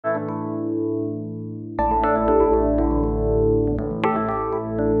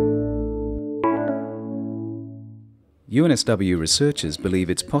UNSW researchers believe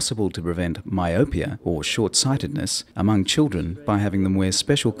it's possible to prevent myopia, or short-sightedness, among children by having them wear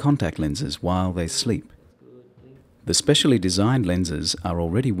special contact lenses while they sleep. The specially designed lenses are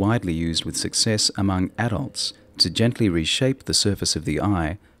already widely used with success among adults to gently reshape the surface of the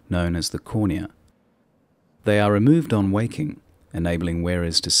eye, known as the cornea. They are removed on waking, enabling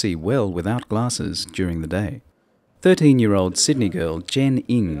wearers to see well without glasses during the day. 13-year-old Sydney girl Jen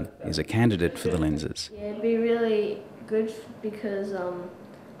Ing is a candidate for the lenses. Yeah, it'd be really good because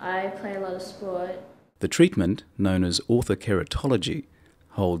I play a lot of sport. The treatment, known as orthokeratology,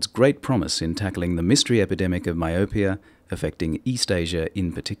 holds great promise in tackling the mystery epidemic of myopia affecting East Asia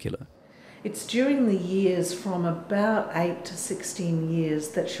in particular. It's during the years from about 8 to 16 years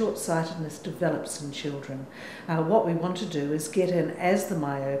that short-sightedness develops in children. What we want to do is get in as the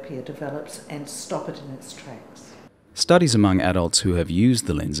myopia develops and stop it in its tracks. Studies among adults who have used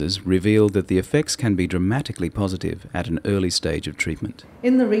the lenses reveal that the effects can be dramatically positive at an early stage of treatment.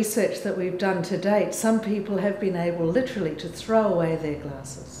 In the research that we've done to date, some people have been able literally to throw away their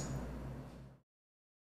glasses.